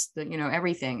house,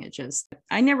 everything.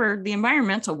 The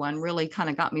environmental one really kind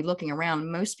of got me looking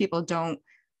around. Most people don't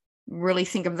really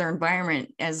think of their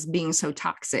environment as being so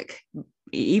toxic,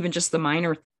 even just the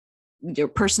minor, your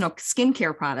personal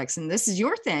skincare products. And this is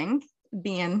your thing,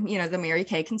 being, the Mary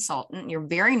Kay consultant. You're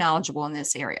very knowledgeable in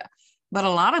this area. But a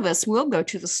lot of us will go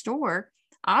to the store.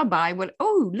 I'll buy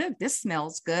look, this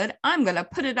smells good. I'm going to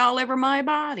put it all over my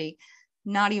body,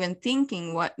 not even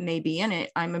thinking what may be in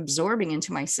it. I'm absorbing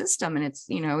into my system, and it's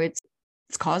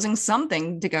causing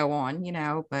something to go on,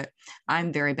 but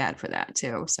I'm very bad for that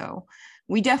too. So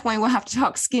we definitely will have to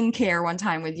talk skincare one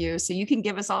time with you, so you can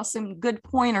give us all some good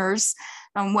pointers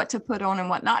on what to put on and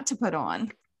what not to put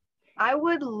on. I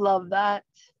would love that.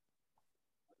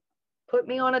 Put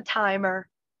me on a timer.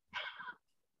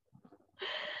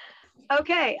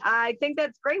 Okay, I think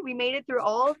that's great. We made it through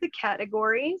all of the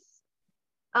categories.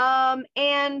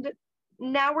 And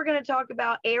now we're going to talk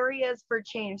about areas for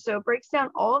change. So it breaks down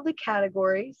all of the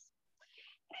categories.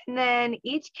 And then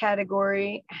each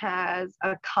category has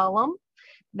a column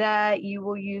that you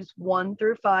will use 1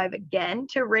 through 5 again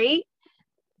to rate.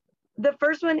 The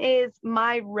first one is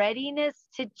my readiness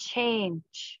to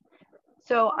change.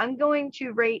 So I'm going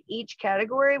to rate each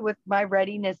category with my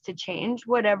readiness to change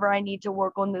whatever I need to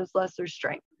work on those lesser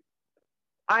strengths.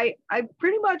 I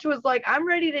pretty much was like, I'm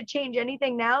ready to change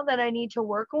anything now that I need to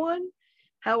work on.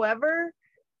 However,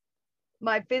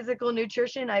 my physical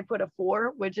nutrition, I put a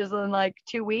 4, which is in like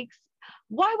 2 weeks.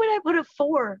 Why would I put a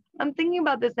 4? I'm thinking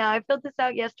about this now. I filled this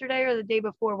out yesterday or the day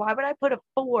before. Why would I put a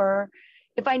 4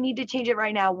 if I need to change it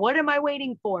right now? What am I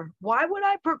waiting for? Why would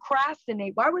I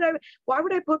procrastinate? Why would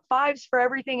I put 5s for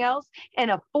everything else and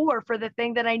a 4 for the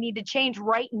thing that I need to change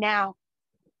right now?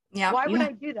 Yeah. Why would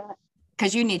I do that?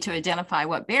 because you need to identify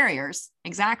what barriers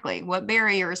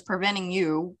preventing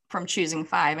you from choosing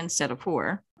 5 instead of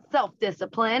 4.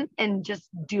 Self-discipline and just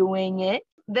doing it.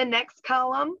 The next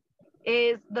column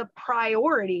is the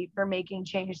priority for making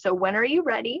change. So when are you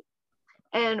ready?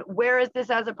 And where is this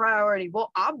as a priority?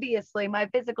 Well, obviously, my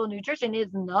physical nutrition is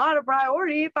not a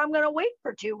priority if I'm going to wait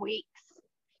for 2 weeks.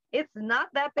 It's not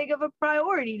that big of a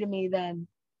priority to me then.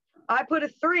 I put a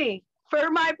 3 for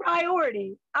my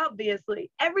priority, obviously.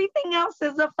 Everything else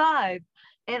is a 5.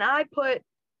 And I put,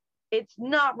 it's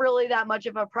not really that much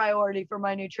of a priority for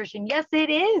my nutrition. Yes, it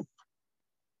is.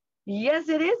 Yes,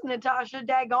 it is, Natasha.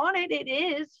 Daggone it, it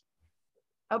is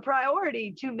a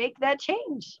priority to make that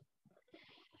change.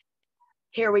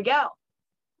 Here we go.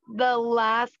 The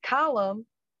last column,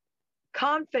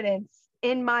 confidence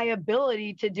in my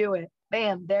ability to do it.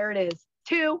 Bam, there it is.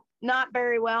 2, not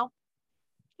very well.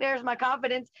 There's my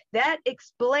confidence. That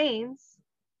explains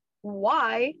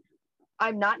why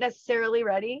I'm not necessarily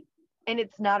ready and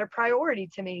it's not a priority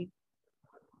to me.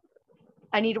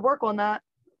 I need to work on that.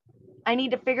 I need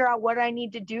to figure out what I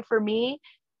need to do for me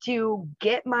to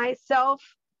get myself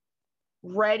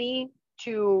ready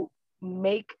to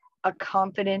make a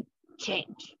confident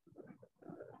change.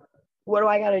 What do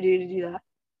I got to do that?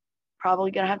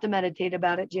 Probably going to have to meditate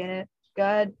about it, Janet. Go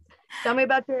ahead. Tell me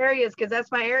about your areas, because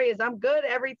that's my areas. I'm good.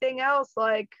 Everything else,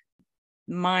 like.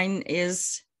 Mine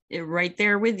is right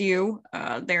there with you.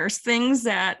 There's things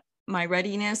that my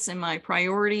readiness and my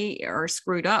priority are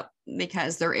screwed up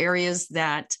because they're areas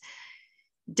that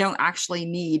don't actually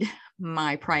need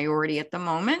my priority at the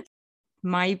moment.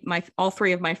 My all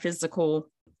 3 of my physical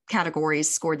categories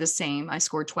scored the same. I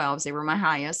scored 12s. They were my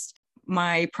highest.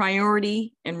 My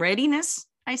priority and readiness,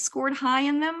 I scored high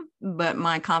in them, but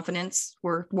my confidence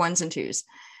were 1s and 2s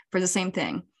for the same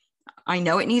thing. I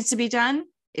know it needs to be done.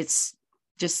 It's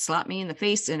just slapped me in the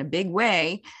face in a big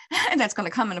way. And that's going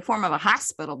to come in the form of a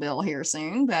hospital bill here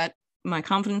soon. But my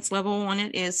confidence level on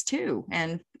it is 2.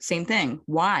 And same thing.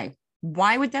 Why?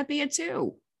 Why would that be a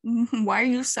 2? Why are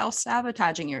you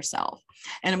self-sabotaging yourself?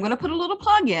 And I'm going to put a little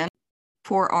plug in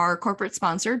for our corporate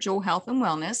sponsor, Jewel Health and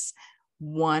Wellness.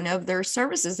 One of their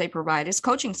services they provide is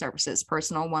coaching services,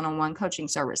 personal one-on-one coaching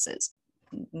services.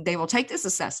 They will take this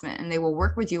assessment and they will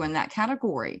work with you in that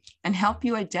category and help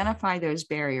you identify those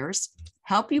barriers,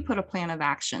 help you put a plan of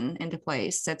action into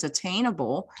place that's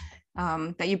attainable,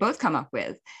 that you both come up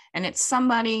with. And it's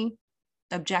somebody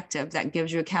objective that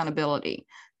gives you accountability.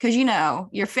 Because, you know,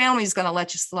 your family's going to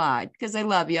let you slide because they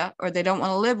love you or they don't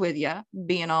want to live with you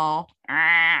being all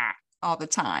the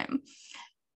time.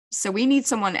 So we need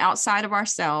someone outside of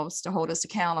ourselves to hold us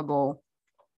accountable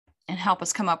and help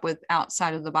us come up with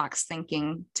outside of the box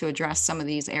thinking to address some of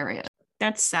these areas.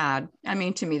 That's sad. I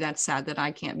mean, to me, that's sad that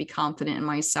I can't be confident in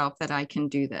myself that I can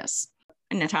do this.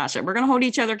 And Natasha, we're going to hold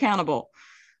each other accountable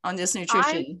on this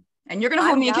nutrition. And you're going to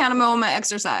hold me accountable on my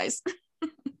exercise.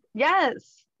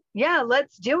 Yes. Yeah,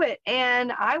 let's do it.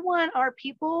 And I want our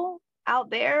people out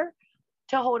there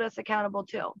to hold us accountable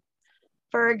too.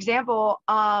 For example,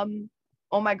 on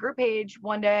my group page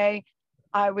one day,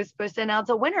 I was supposed to announce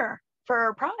a winner for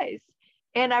a prize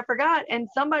and I forgot. And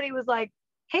somebody was like,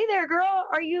 "Hey there, girl,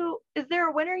 is there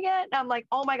a winner yet?" And I'm like,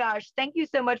 "Oh my gosh, thank you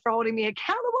so much for holding me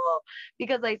accountable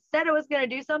because I said I was going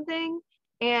to do something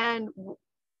and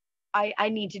I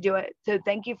need to do it. So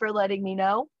thank you for letting me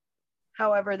know."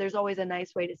 However, there's always a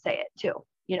nice way to say it too.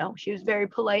 You know, she was very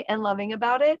polite and loving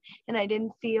about it. And I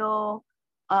didn't feel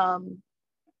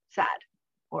sad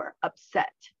or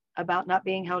upset about not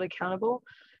being held accountable.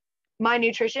 My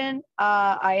nutrition,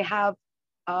 I have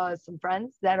some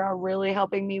friends that are really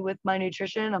helping me with my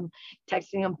nutrition. I'm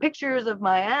texting them pictures of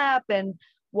my app and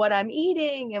what I'm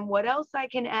eating and what else I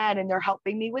can add. And they're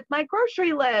helping me with my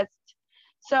grocery list.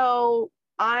 So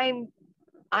I'm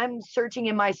searching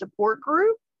in my support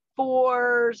group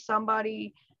for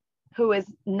somebody who is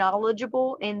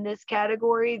knowledgeable in this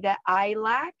category that I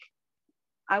lack.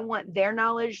 I want their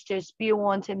knowledge to spew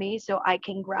onto me so I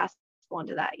can grasp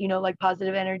onto that. You know, like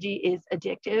positive energy is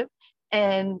addictive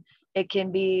and it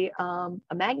can be a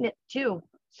magnet too.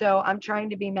 So I'm trying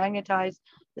to be magnetized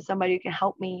to somebody who can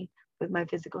help me with my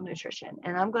physical nutrition.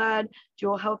 And I'm glad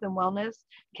Jewel Health and Wellness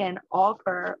can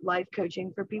offer life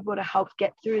coaching for people to help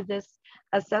get through this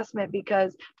assessment,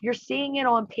 because you're seeing it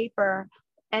on paper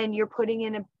and you're putting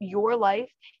in your life,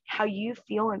 how you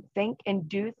feel and think and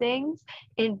do things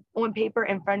on paper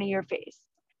in front of your face.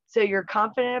 So you're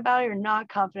confident about it, you're not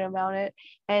confident about it.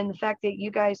 And the fact that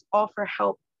you guys offer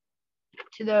help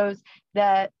to those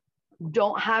that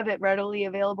don't have it readily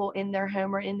available in their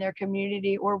home or in their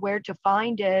community or where to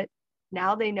find it.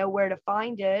 Now they know where to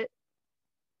find it.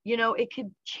 You know, it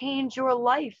could change your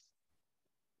life.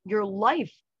 your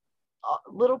life.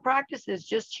 Little practices,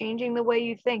 just changing the way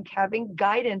you think, having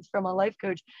guidance from a life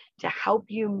coach to help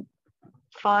you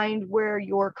find where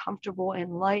you're comfortable in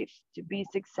life to be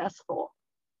successful.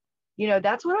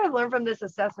 That's what I've learned from this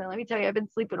assessment. Let me tell you, I've been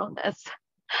sleeping on this.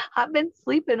 I've been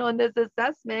sleeping on this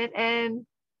assessment, and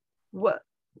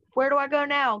where do I go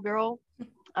now, girl?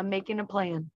 I'm making a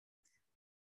plan.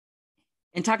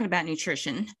 And talking about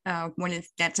nutrition,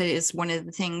 that is one of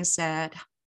the things that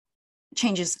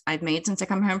changes I've made since I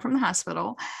come home from the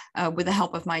hospital, with the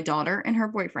help of my daughter and her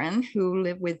boyfriend who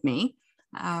live with me.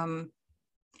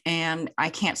 And I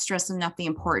can't stress enough the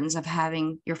importance of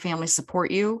having your family support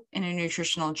you in a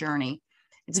nutritional journey.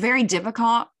 It's very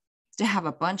difficult to have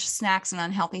a bunch of snacks and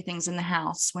unhealthy things in the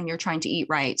house when you're trying to eat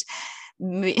right.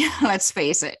 Let's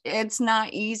face it, it's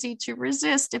not easy to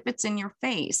resist if it's in your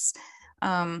face.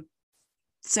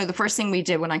 So the first thing we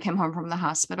did when I came home from the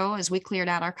hospital is we cleared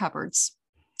out our cupboards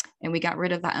and we got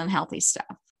rid of the unhealthy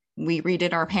stuff. We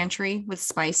redid our pantry with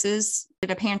spices,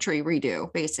 did a pantry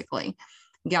redo, basically.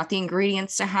 Got the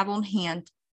ingredients to have on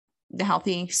hand, the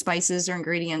healthy spices or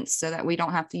ingredients, so that we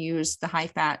don't have to use the high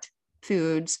fat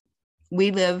foods.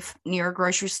 We live near a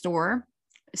grocery store,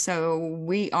 so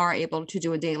we are able to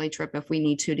do a daily trip if we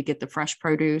need to get the fresh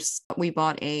produce. We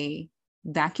bought a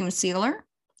vacuum sealer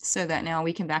so that now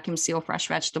we can vacuum seal fresh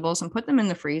vegetables and put them in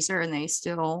the freezer, and they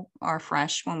still are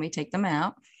fresh when we take them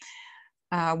out.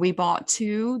 We bought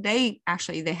they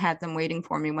had them waiting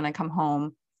for me when I come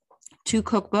home, 2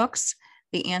 cookbooks,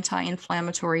 the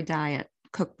anti-inflammatory diet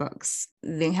cookbooks.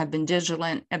 They have been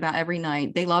vigilant about every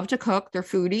night. They love to cook. They're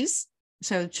foodies.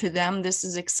 So to them, this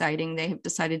is exciting. They have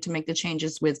decided to make the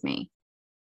changes with me.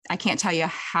 I can't tell you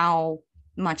how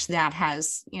much that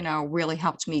has, really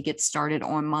helped me get started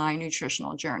on my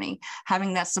nutritional journey.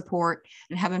 Having that support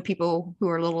and having people who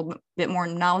are a little bit more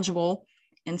knowledgeable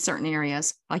in certain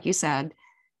areas, like you said,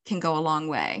 can go a long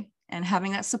way. And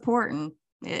having that support, and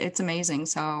it's amazing.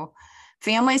 So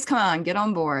families, come on, get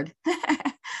on board.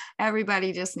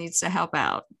 Everybody just needs to help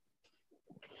out.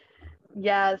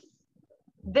 Yes.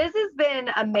 This has been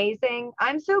amazing.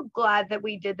 I'm so glad that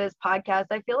we did this podcast.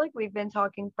 I feel like we've been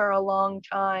talking for a long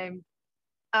time.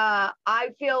 I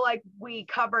feel like we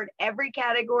covered every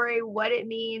category, what it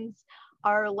means,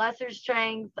 our lesser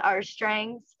strengths, our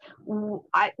strengths.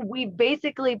 We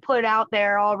basically put out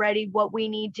there already what we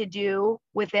need to do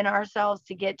within ourselves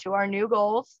to get to our new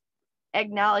goals,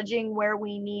 acknowledging where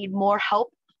we need more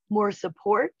help, more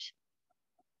support.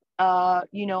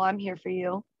 I'm here for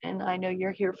you, and I know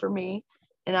you're here for me,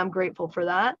 and I'm grateful for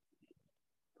that.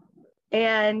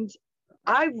 And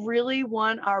I really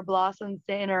want our blossoms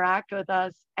to interact with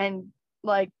us and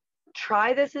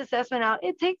try this assessment out.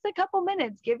 It takes a couple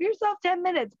minutes. Give yourself 10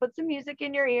 minutes, put some music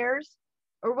in your ears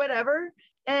or whatever,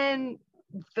 and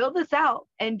fill this out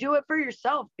and do it for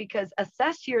yourself, because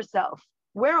assess yourself.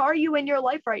 Where are you in your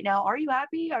life right now? Are you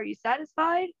happy? Are you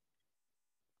satisfied?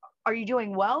 Are you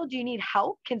doing well? Do you need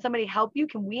help? Can somebody help you?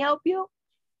 Can we help you?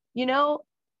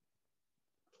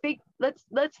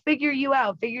 Let's figure you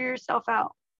out, figure yourself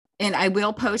out. And I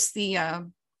will post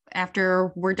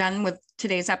after we're done with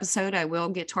today's episode, I will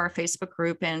get to our Facebook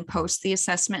group and post the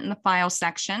assessment in the file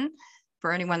section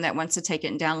for anyone that wants to take it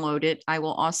and download it. I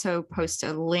will also post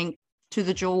a link to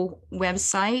the Jewel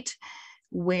website,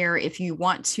 where if you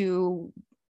want to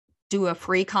do a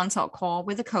free consult call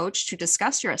with a coach to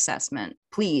discuss your assessment,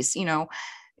 please,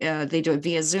 they do it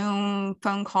via Zoom,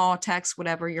 phone call, text,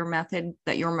 whatever your method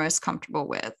that you're most comfortable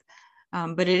with.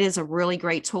 But it is a really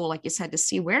great tool, like you said, to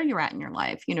see where you're at in your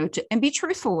life, and be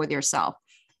truthful with yourself.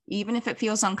 Even if it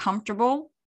feels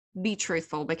uncomfortable, be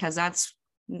truthful, because that's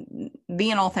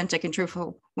being authentic and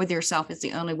truthful with yourself is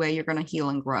the only way you're going to heal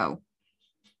and grow,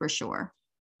 for sure.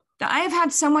 I have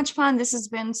had so much fun. This has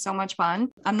been so much fun.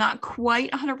 I'm not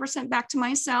quite 100% back to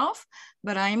myself,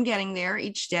 but I am getting there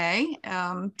each day,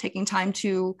 taking time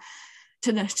to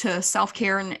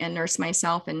self-care and nurse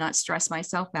myself and not stress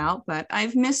myself out. But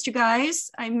I've missed you guys.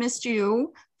 I missed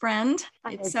you, friend.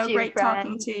 It's so great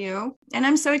talking to you. And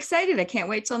I'm so excited. I can't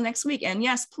wait till next week. And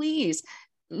yes, please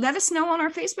let us know on our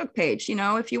Facebook page,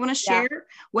 if you want to share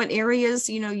what areas,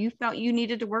 you felt you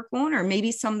needed to work on, or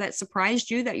maybe some that surprised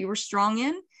you that you were strong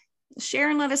in. Share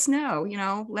and let us know.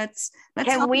 Let's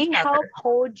Can we help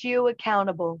hold you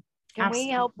accountable? Can Absolutely.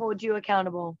 we help hold you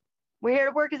accountable? We're here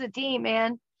to work as a team,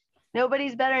 man.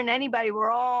 Nobody's better than anybody.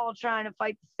 We're all trying to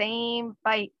fight the same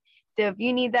fight. So if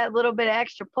you need that little bit of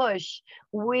extra push,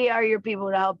 we are your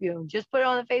people to help you. Just put it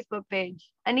on the Facebook page.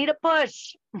 I need a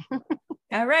push.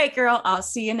 All right, girl. I'll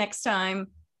see you next time.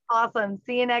 Awesome.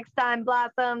 See you next time,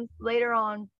 Blossoms. Later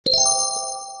on.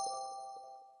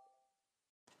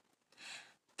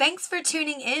 Thanks for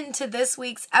tuning in to this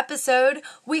week's episode.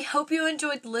 We hope you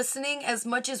enjoyed listening as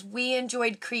much as we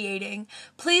enjoyed creating.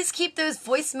 Please keep those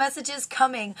voice messages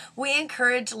coming. We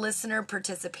encourage listener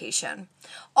participation.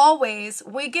 Always,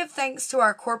 we give thanks to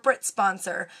our corporate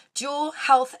sponsor, Jewel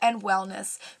Health and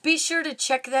Wellness. Be sure to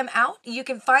check them out. You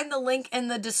can find the link in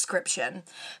the description.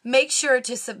 Make sure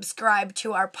to subscribe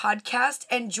to our podcast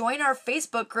and join our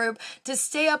Facebook group to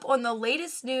stay up on the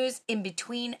latest news in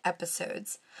between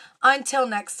episodes. Until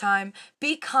next time,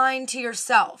 be kind to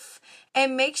yourself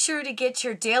and make sure to get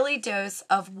your daily dose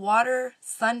of water,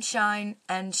 sunshine,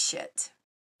 and shit.